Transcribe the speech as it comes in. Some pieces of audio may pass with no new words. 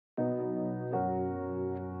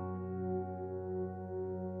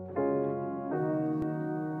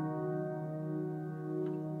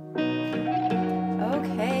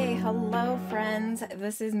friends,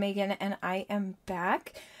 this is Megan and I am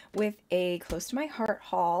back with a close to my heart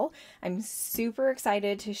haul. I'm super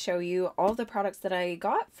excited to show you all the products that I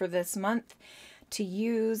got for this month to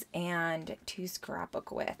use and to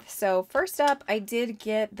scrapbook with. So first up, I did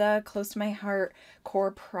get the close to my heart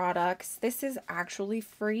core products. This is actually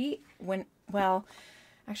free well,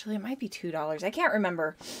 actually it might be $2. I can't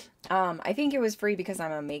remember. I think it was free because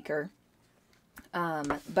I'm a maker.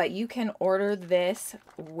 But you can order this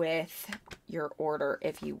with your order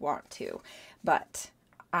if you want to. But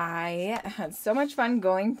I had so much fun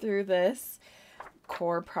going through this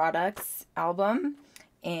core products album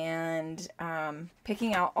and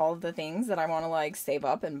picking out all the things that I want to like save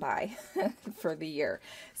up and buy for the year.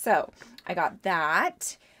 So I got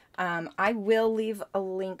that. I will leave a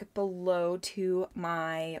link below to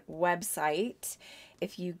my website.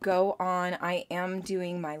 If you go on, I am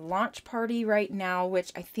doing my launch party right now,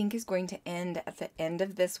 which I think is going to end at the end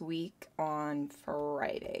of this week on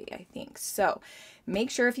Friday, I think. So make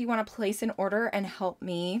sure if you want to place an order and help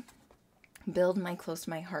me build my close to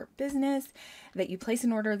my heart business, that you place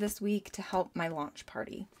an order this week to help my launch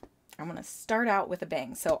party. I'm going to start out with a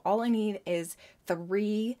bang. So all I need is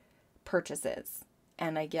 3 purchases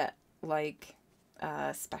and I get like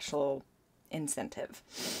a special incentive.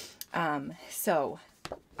 So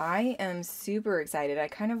I am super excited. I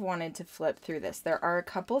kind of wanted to flip through this. There are a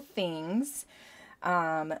couple things,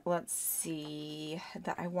 let's see,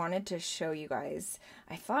 that I wanted to show you guys.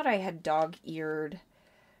 I thought I had dog-eared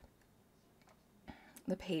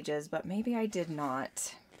the pages, but maybe I did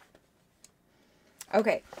not.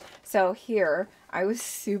 Okay, so here, I was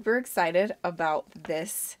super excited about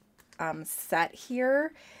this set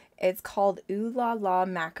here. It's called Ooh La La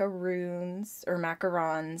Macaroons or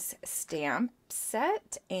Macarons stamp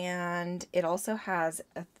set, and it also has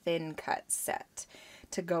a thin cut set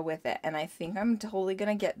to go with it. And I think I'm totally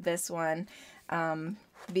gonna get this one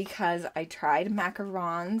because I tried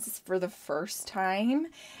macarons for the first time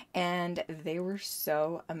and they were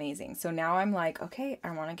so amazing. So now I'm like, okay,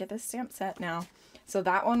 I want to get this stamp set now. So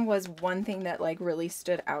that one was one thing that like really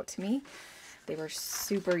stood out to me. They were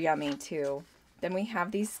super yummy too. Then we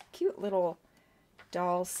have these cute little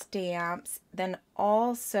doll stamps. Then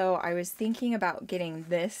also I was thinking about getting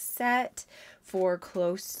this set for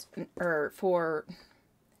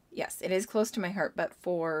yes, it is close to my heart, but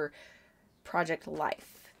for Project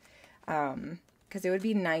Life. Because it would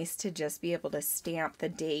be nice to just be able to stamp the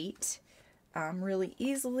date really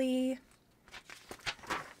easily.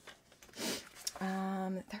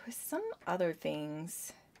 There was some other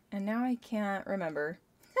things, and now I can't remember.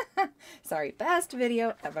 Sorry, best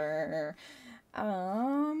video ever.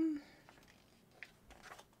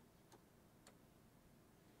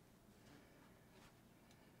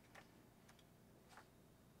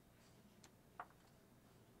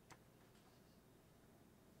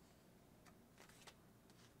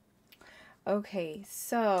 Okay,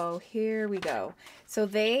 so here we go. So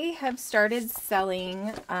they have started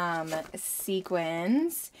selling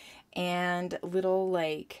sequins and little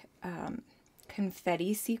like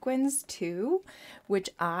confetti sequins too, which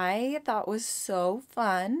I thought was so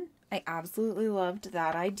fun. I absolutely loved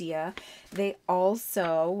that idea. They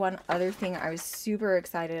also, one other thing I was super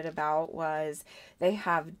excited about was they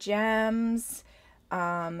have gems,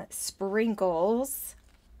 sprinkles,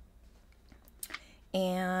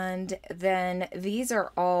 and then these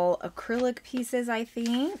are all acrylic pieces, I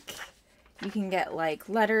think. You can get like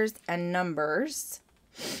letters and numbers.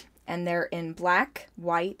 And they're in black,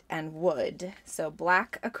 white, and wood. So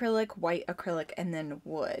black acrylic, white acrylic, and then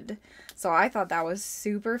wood. So I thought that was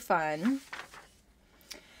super fun.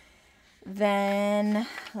 Then,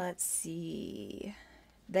 let's see.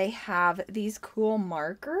 They have these cool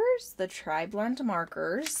markers, the tri-blend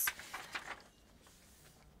markers.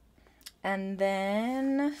 And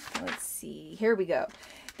then, let's see, here we go.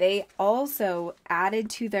 They also added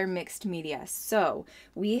to their mixed media. So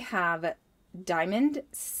we have diamond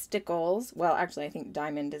stickles. Well, actually, I think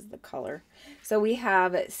diamond is the color. So we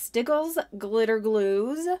have Stickles glitter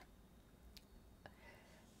glues,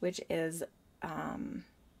 which is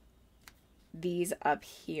these up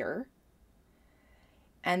here.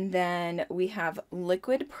 And then we have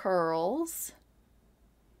liquid pearls.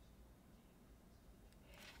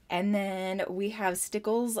 And then we have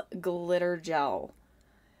Stickles glitter gel,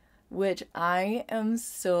 which I am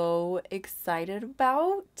so excited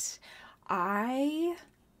about. I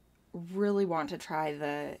really want to try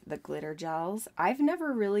the glitter gels. I've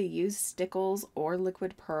never really used Stickles or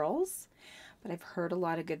liquid pearls, but I've heard a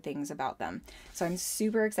lot of good things about them. So I'm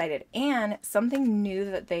super excited. And something new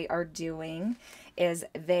that they are doing is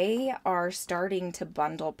they are starting to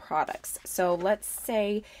bundle products. So let's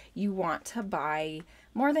say you want to buy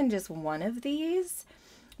more than just one of these.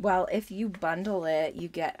 Well, if you bundle it, you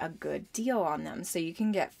get a good deal on them. So you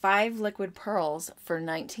can get 5 liquid pearls for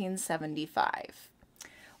 $19.75.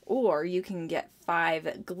 Or you can get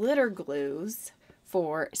 5 glitter glues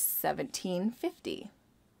for $17.50.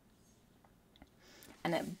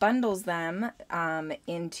 And it bundles them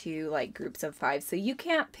into like groups of 5. So you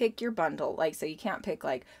can't pick your bundle. Like, so you can't pick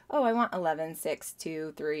like, oh, I want 11, 6,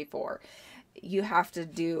 2, 3, 4. You have to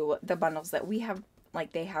do the bundles that we have,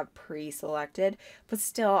 like they have pre-selected. But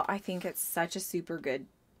still, I think it's such a super good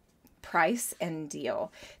price and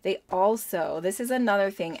deal. They also, this is another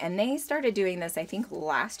thing, and they started doing this, I think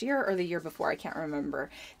last year or the year before, I can't remember.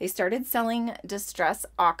 They started selling distress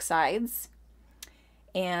oxides.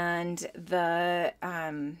 And the,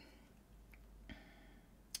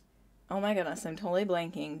 oh my goodness, I'm totally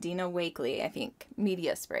blanking. Dina Wakley, I think,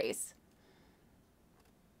 media sprays.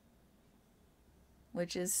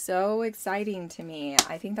 Which is so exciting to me.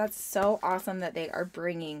 I think that's so awesome that they are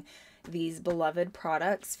bringing these beloved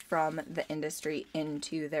products from the industry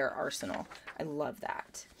into their arsenal. I love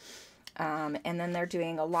that. And then they're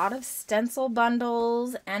doing a lot of stencil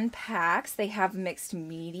bundles and packs. They have mixed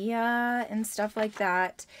media and stuff like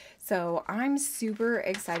that. So I'm super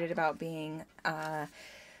excited about being a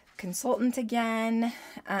consultant again.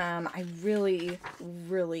 I really,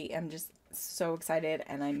 really am just so excited,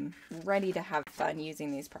 and I'm ready to have fun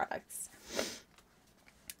using these products.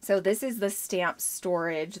 So this is the stamp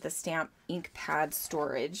storage, the stamp ink pad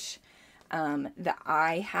storage that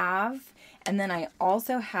I have. And then I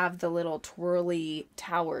also have the little twirly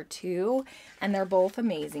tower too, and they're both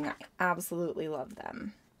amazing. I absolutely love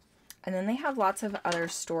them. And then they have lots of other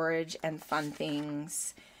storage and fun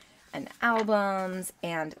things and albums,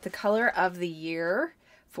 and the color of the year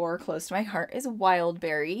for Close to My Heart is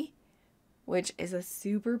Wildberry, which is a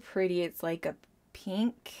super pretty, it's like a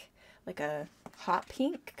pink, like a hot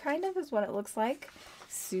pink kind of is what it looks like.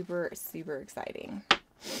 Super, super exciting.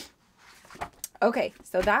 Okay,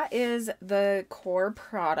 so that is the core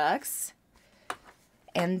products,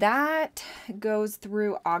 and that goes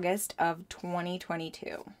through August of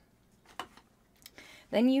 2022.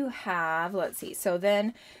 Then you have, let's see, so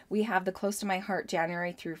then we have the Close to My Heart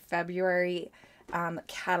January through February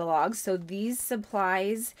catalog. So these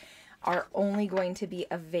supplies are only going to be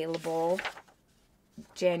available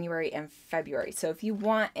January and February. So if you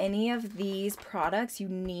want any of these products, you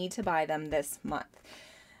need to buy them this month.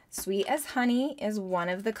 Sweet as Honey is one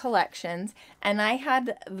of the collections, and I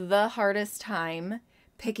had the hardest time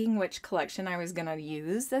picking which collection I was going to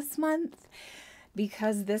use this month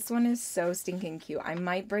because this one is so stinking cute. I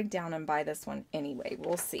might break down and buy this one anyway.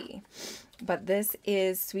 We'll see. But this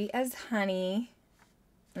is Sweet as Honey,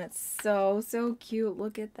 and it's so, so cute.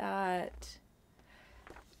 Look at that.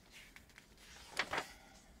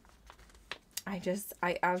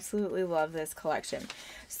 I absolutely love this collection.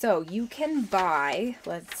 So you can buy,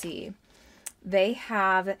 let's see, they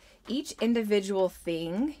have each individual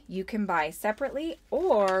thing you can buy separately,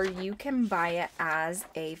 or you can buy it as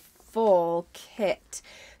a full kit.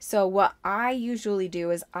 So what I usually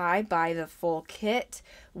do is I buy the full kit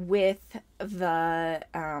with the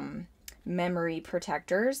memory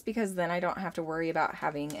protectors, because then I don't have to worry about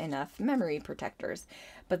having enough memory protectors.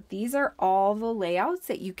 But these are all the layouts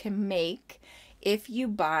that you can make if you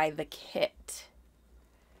buy the kit.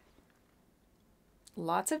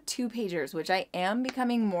 Lots of 2-pagers, which I am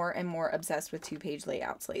becoming more and more obsessed with 2-page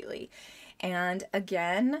layouts lately. And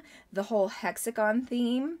again, the whole hexagon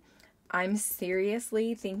theme, I'm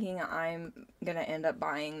seriously thinking I'm going to end up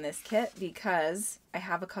buying this kit because I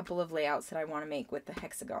have a couple of layouts that I want to make with the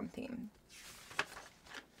hexagon theme.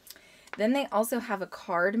 Then they also have a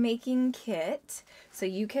card making kit, so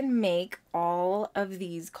you can make all of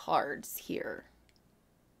these cards here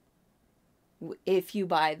if you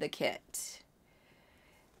buy the kit.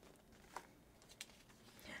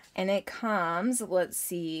 And it comes, let's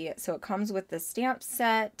see, so it comes with the stamp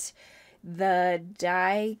set, the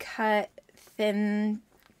die cut thin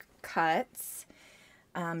cuts,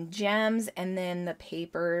 gems, and then the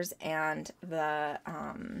papers and the,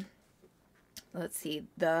 let's see,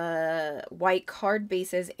 the white card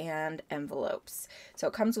bases and envelopes. So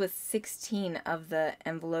it comes with 16 of the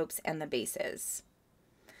envelopes and the bases,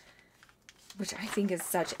 which I think is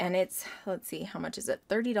such, and it's, let's see, how much is it?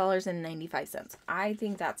 $30.95. I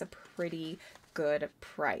think that's a pretty good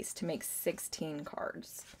price to make 16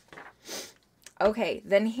 cards. Okay,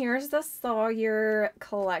 then here's the SAWYER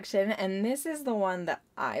collection, and this is the one that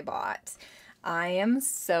I bought. I am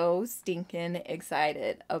so stinking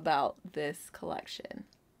excited about this collection.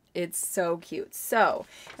 It's so cute. So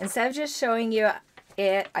instead of just showing you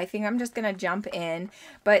it, I think I'm just going to jump in.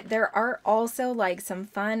 But there are also like some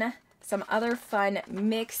other fun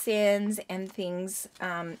mix-ins and things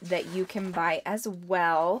that you can buy as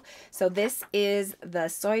well. So this is the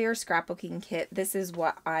SAWYER scrapbooking kit. This is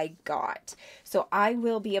what I got. So I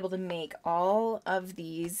will be able to make all of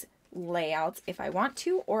these layouts if I want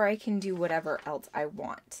to, or I can do whatever else I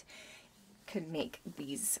want. Could make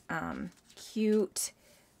these cute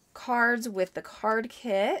cards with the card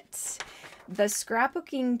kit. The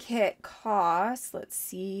scrapbooking kit costs, let's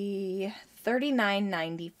see,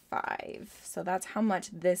 $39.95. So that's how much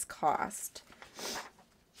this cost.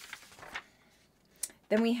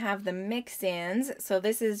 Then we have the mix-ins. So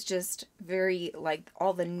this is just very like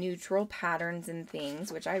all the neutral patterns and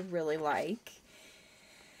things, which I really like.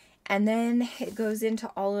 And then it goes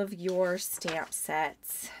into all of your stamp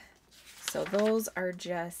sets. So those are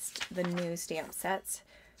just the new stamp sets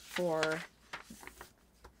for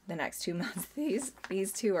the next 2 months.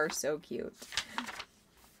 These two are so cute.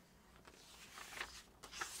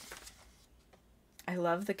 I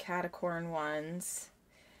love the catacorn ones.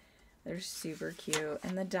 They're super cute.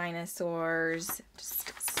 And the dinosaurs,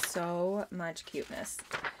 just so much cuteness.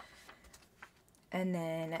 And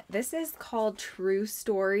then this is called True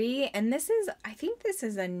Story. And this is, I think this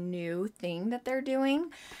is a new thing that they're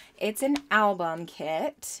doing. It's an album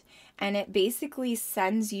kit. And it basically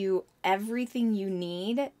sends you everything you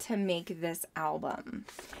need to make this album.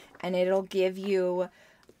 And it'll give you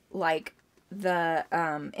like the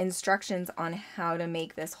instructions on how to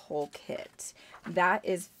make this whole kit. That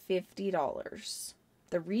is $50.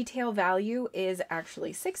 The retail value is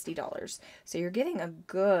actually $60. So you're getting a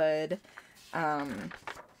good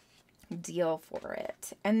deal for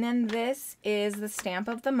it. And then this is the stamp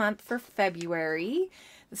of the month for February,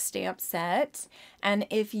 the stamp set. And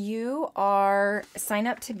if you are sign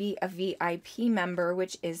up to be a VIP member,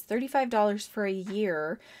 which is $35 for a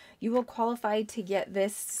year, you will qualify to get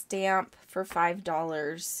this stamp for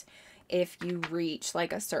 $5 if you reach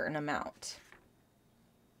like a certain amount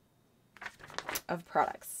of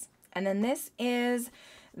products. And then this is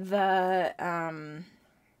the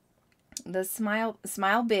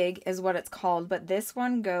Smile Big is what it's called, but this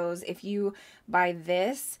one goes, if you buy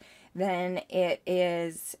this, then it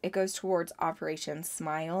goes towards Operation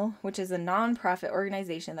Smile, which is a non-profit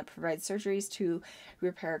organization that provides surgeries to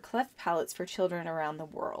repair cleft palates for children around the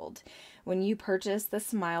world. When you purchase the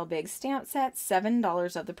Smile Big stamp set,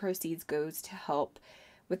 $7 of the proceeds goes to help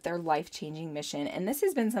with their life-changing mission. And this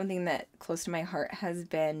has been something that close to my heart has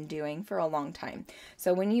been doing for a long time.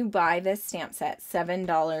 So when you buy this stamp set,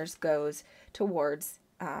 $7 goes towards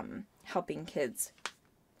helping kids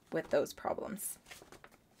with those problems.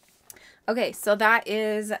 Okay, so that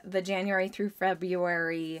is the January through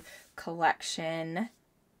February collection.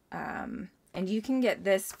 And you can get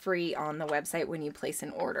this free on the website when you place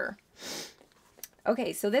an order.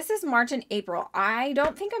 Okay, so this is March and April. I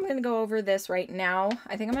don't think I'm going to go over this right now.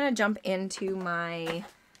 I think I'm going to jump into my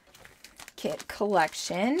kit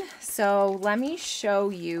collection. So let me show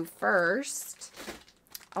you first.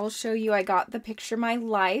 I'll show you I got the Picture My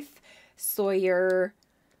Life SAWYER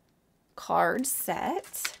card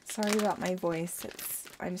set. Sorry about my voice.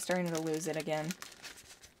 I'm starting to lose it again.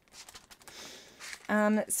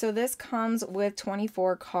 So this comes with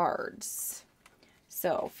 24 cards.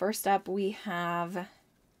 So first up we have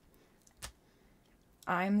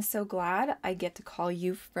I'm So Glad I Get to Call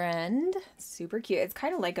You Friend. Super cute. It's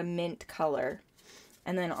kind of like a mint color.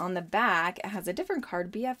 And then on the back it has a different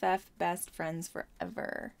card, BFF, Best Friends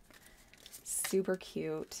Forever. Super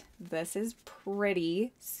cute. This is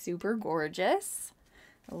pretty, super gorgeous.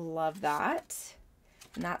 I love that.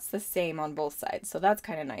 And that's the same on both sides. So that's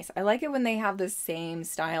kind of nice. I like it when they have the same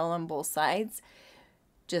style on both sides,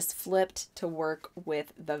 just flipped to work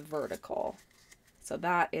with the vertical. So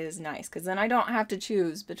that is nice, because then I don't have to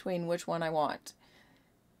choose between which one I want.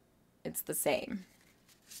 It's the same.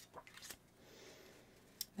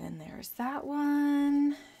 Then there's that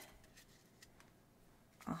one.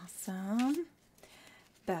 Awesome.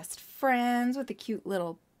 Best Friends with a cute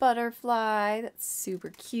little butterfly. That's super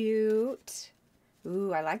cute.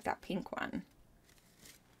 Ooh, I like that pink one.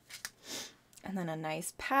 And then a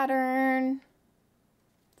nice pattern.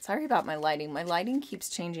 Sorry about my lighting. My lighting keeps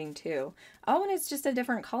changing too. Oh, and it's just a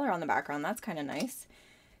different color on the background. That's kind of nice.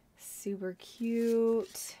 Super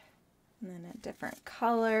cute. And then a different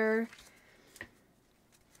color.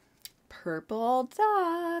 Purple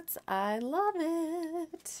dots. I love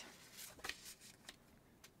it.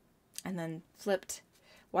 And then flipped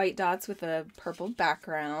white dots with a purple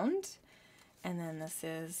background. And then this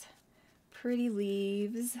is pretty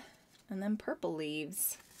leaves, and then purple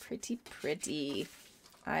leaves. Pretty, pretty.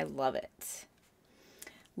 I love it.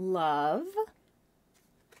 Love.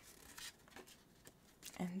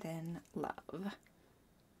 And then love.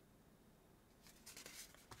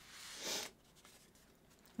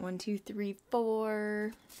 1, 2, 3,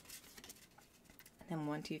 4. And then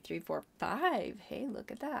 1, 2, 3, 4, 5. Hey,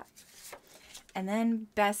 look at that. And then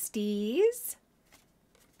besties.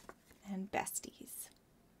 And besties.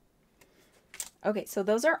 Okay, so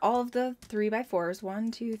those are all of the 3x4s.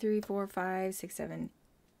 1, 2, 3, 4, 5, 6, 7,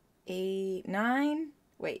 8, 9.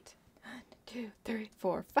 Wait. 1, 2, 3,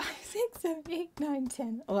 4, 5, 6, 7, 8, 9,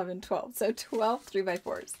 10, 11, 12. So 12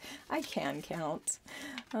 3x4s. I can count.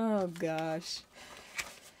 Oh gosh.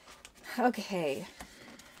 Okay.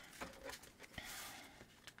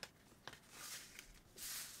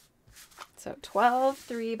 So 12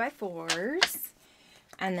 3x4s.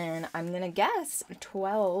 And then I'm going to guess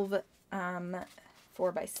 12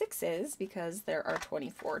 4x6s because there are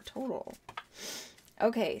 24 total.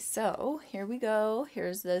 Okay, so here we go.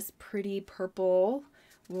 Here's this pretty purple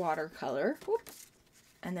watercolor. Whoop.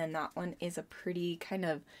 And then that one is a pretty kind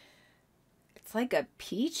of, it's like a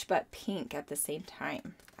peach but pink at the same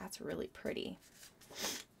time. That's really pretty.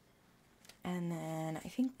 And then I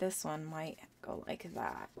think this one might go like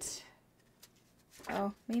that.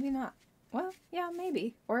 Oh, maybe not. Well, yeah,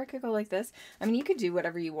 maybe. Or it could go like this. I mean, you could do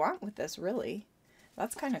whatever you want with this, really.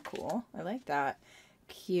 That's kind of cool. I like that.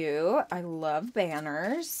 Cute. I love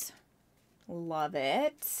banners. Love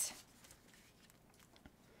it.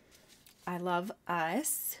 I love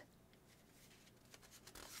us.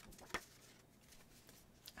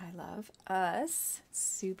 I love us.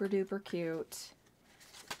 Super duper cute.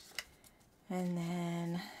 And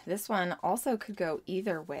then this one also could go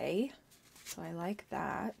either way. So I like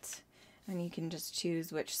that. And you can just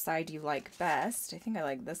choose which side you like best. I think I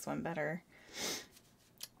like this one better.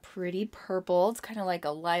 Pretty purple. It's kind of like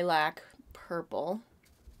a lilac purple.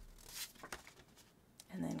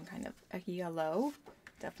 And then kind of a yellow.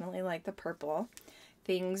 Definitely like the purple.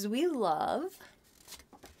 Things we love.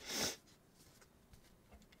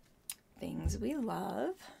 Things we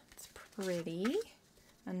love. It's pretty.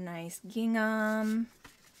 A nice gingham.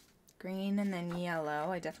 Green and then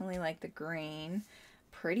yellow. I definitely like the green.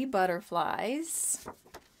 Pretty butterflies.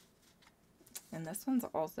 And this one's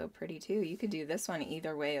also pretty too. You could do this one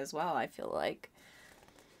either way as well, I feel like.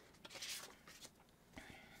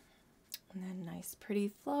 And then nice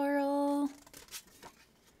pretty floral.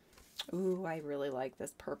 Ooh, I really like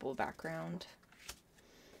this purple background.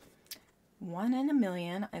 1 in a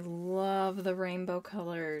million. I love the rainbow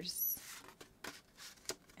colors.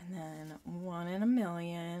 And then 1 in a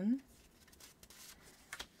million.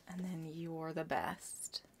 And then you're the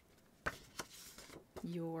best.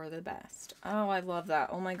 You're the best. Oh, I love that.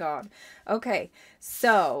 Oh my God. Okay,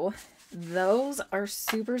 so those are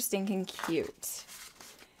super stinking cute.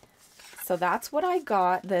 So that's what I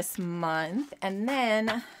got this month. And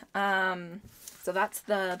then, so that's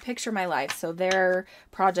the Picture My Life. So they're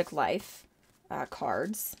Project Life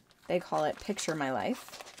cards. They call it Picture My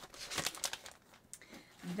Life.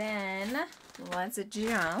 Then let's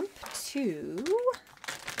jump to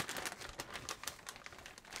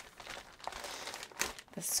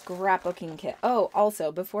the scrapbooking kit. Oh,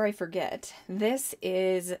 also, before I forget, this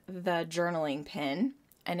is the journaling pen,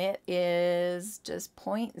 and it is just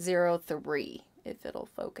 0.03, if it'll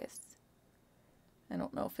focus. I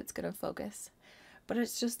don't know if it's going to focus, but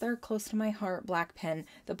it's just their close to my heart black pen.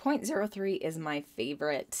 The 0.03 is my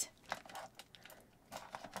favorite.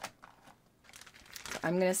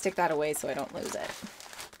 I'm going to stick that away so I don't lose it.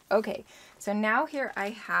 Okay, so now here I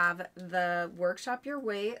have the Workshop Your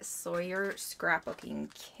Way SAWYER scrapbooking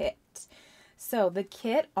kit. So the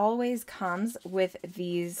kit always comes with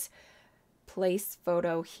these place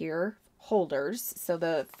photo here holders. So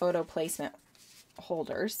the photo placement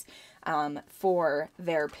holders for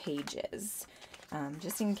their pages.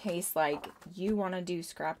 Just in case like you want to do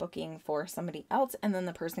scrapbooking for somebody else and then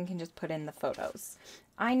the person can just put in the photos.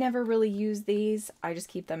 I never really use these. I just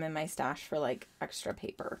keep them in my stash for like extra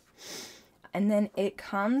paper. And then it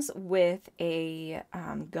comes with a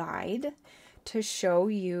guide to show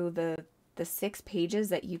you the 6 pages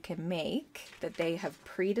that you can make that they have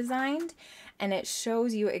pre-designed, and it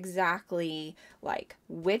shows you exactly like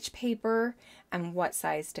which paper and what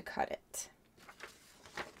size to cut it.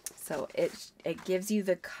 So it gives you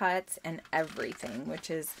the cuts and everything, which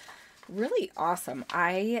is really awesome.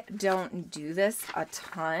 I don't do this a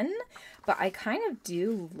ton, but I kind of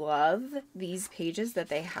do love these pages that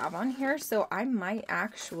they have on here. So I might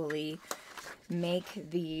actually make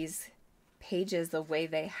these pages the way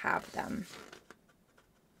they have them.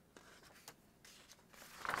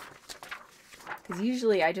 because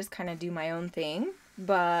usually I just kind of do my own thing,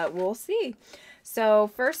 but we'll see.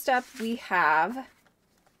 So first up we have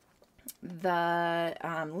the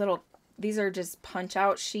these are just punch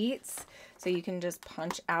out sheets. So you can just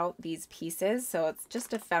punch out these pieces. So it's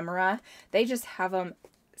just ephemera. They just have them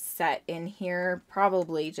set in here,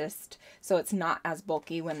 probably just so it's not as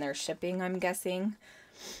bulky when they're shipping, I'm guessing.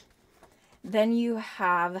 Then you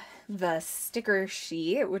have the sticker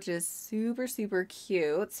sheet, which is super, super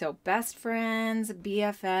cute. So best friends,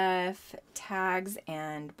 BFF, tags,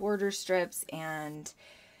 and border strips, and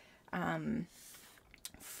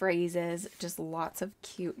phrases, just lots of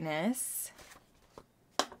cuteness.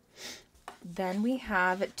 Then we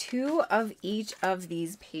have 2 of each of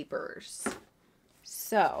these papers.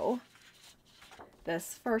 So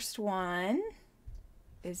this first one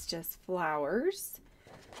is just flowers.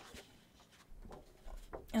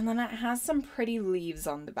 And then it has some pretty leaves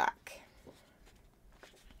on the back.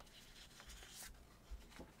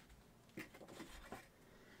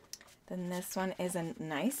 Then this one is a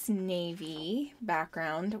nice navy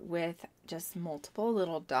background with just multiple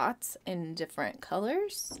little dots in different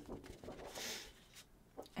colors.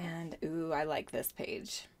 And ooh, I like this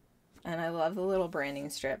page. And I love the little branding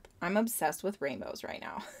strip. I'm obsessed with rainbows right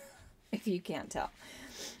now, if you can't tell.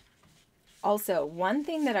 Also, one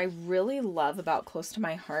thing that I really love about Close to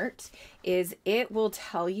My Heart is it will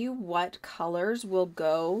tell you what colors will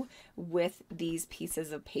go with these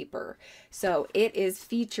pieces of paper. So it is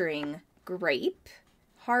featuring grape,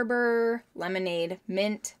 harbor, lemonade,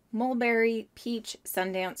 mint, mulberry, peach,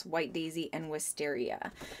 Sundance, white daisy, and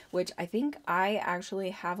wisteria, which I think I actually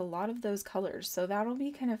have a lot of those colors. So that'll be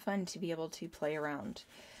kind of fun to be able to play around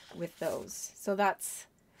with those. So that's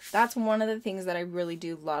one of the things that I really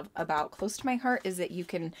do love about Close to My Heart, is that you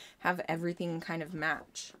can have everything kind of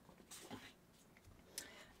match.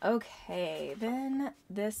 Okay, then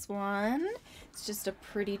this one, it's just a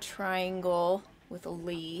pretty triangle with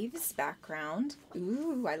leaves background.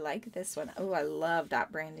 Ooh, I like this one. Oh, I love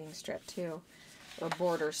that branding strip too, or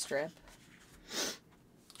border strip.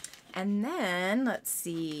 And then let's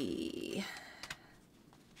see.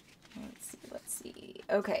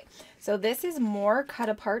 Okay, so this is more cut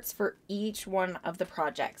aparts for each one of the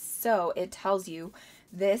projects. So it tells you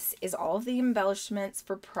this is all of the embellishments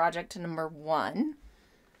for project number 1.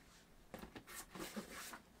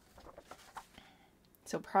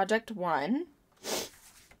 So project 1,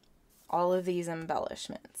 all of these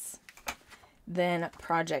embellishments. Then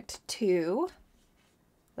project 2,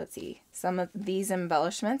 let's see, some of these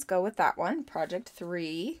embellishments go with that one. Project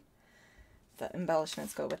 3, the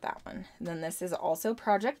embellishments go with that one. And then this is also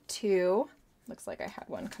project 2. Looks like I had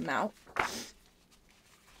one come out.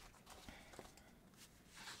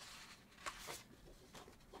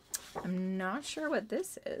 I'm not sure what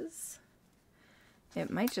this is.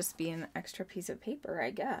 It might just be an extra piece of paper,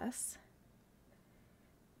 I guess.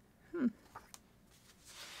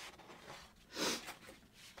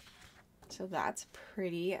 So that's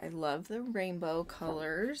pretty. I love the rainbow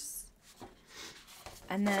colors.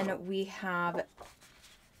 And then we have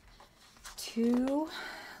 2,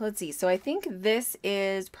 let's see. So I think this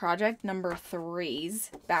is project number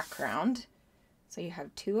 3's background. So you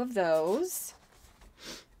have 2 of those.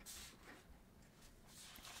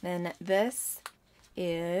 Then this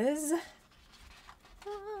is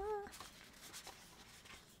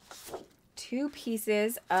 2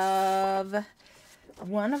 pieces of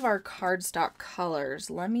one of our cardstock colors.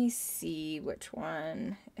 Let me see which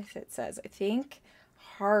one, if it says, I think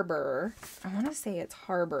Harbor. I want to say it's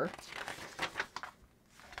Harbor.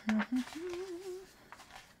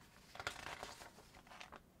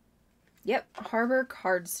 Yep, Harbor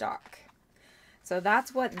cardstock. So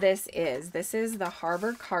that's what this is. This is the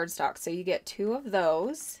Harbor cardstock. So you get 2 of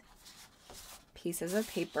those pieces of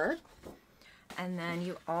paper. And then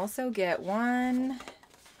you also get 1,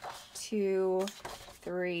 2,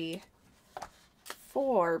 3,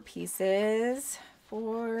 4 pieces.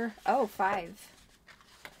 5.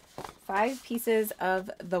 5 pieces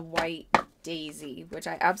of the white daisy, which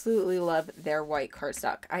I absolutely love their white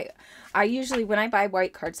cardstock. I usually, when I buy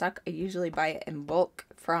white cardstock, I usually buy it in bulk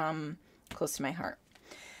from Close to My Heart.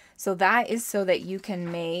 So that is so that you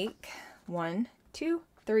can make 1, 2,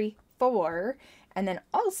 3, 4, and then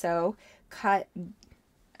also cut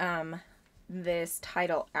this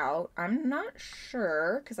title out. I'm not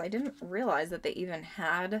sure because I didn't realize that they even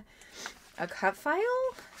had a cut file.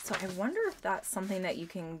 So I wonder if that's something that you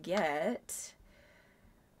can get.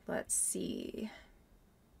 Let's see.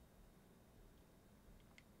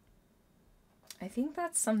 I think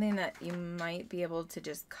that's something that you might be able to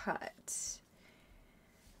just cut.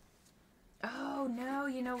 Oh no,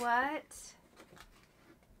 you know what?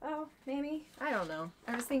 Oh, maybe. I don't know.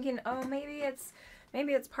 I was thinking, oh, maybe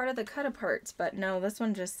it's part of the cut aparts, but no, this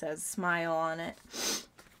one just says smile on it.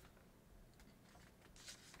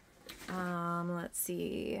 Let's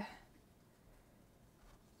see.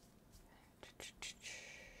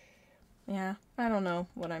 Yeah, I don't know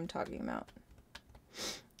what I'm talking about.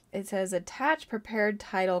 It says attach prepared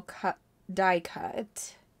title cut die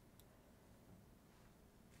cut.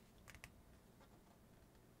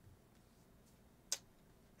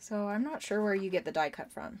 So I'm not sure where you get the die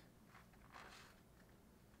cut from.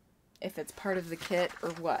 If it's part of the kit or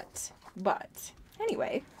what. But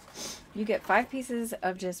anyway, you get 5 pieces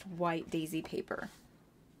of just white daisy paper.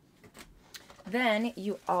 Then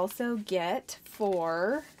you also get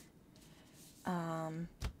 4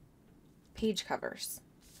 page covers,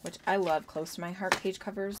 which I love. Close to my heart page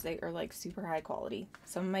covers. They are like super high quality.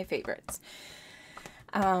 Some of my favorites.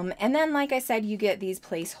 And then, like I said, you get these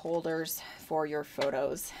placeholders for your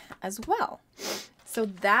photos as well. So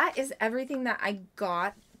that is everything that I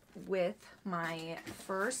got with my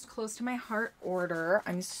first close to my heart order.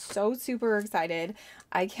 I'm so super excited.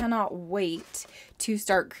 I cannot wait to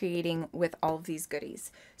start creating with all of these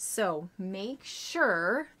goodies. So make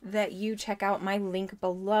sure that you check out my link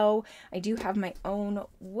below. I do have my own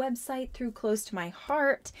website through Close to My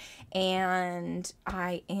Heart, and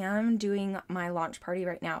I am doing my launch party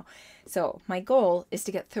right now. So my goal is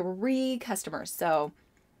to get 3 customers. So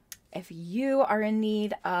if you are in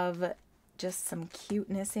need of just some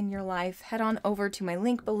cuteness in your life, head on over to my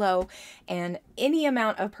link below, and any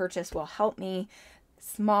amount of purchase will help me,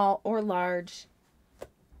 small or large.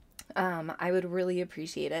 I would really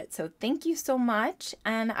appreciate it. So thank you so much,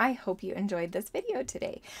 and I hope you enjoyed this video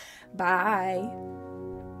today. Bye.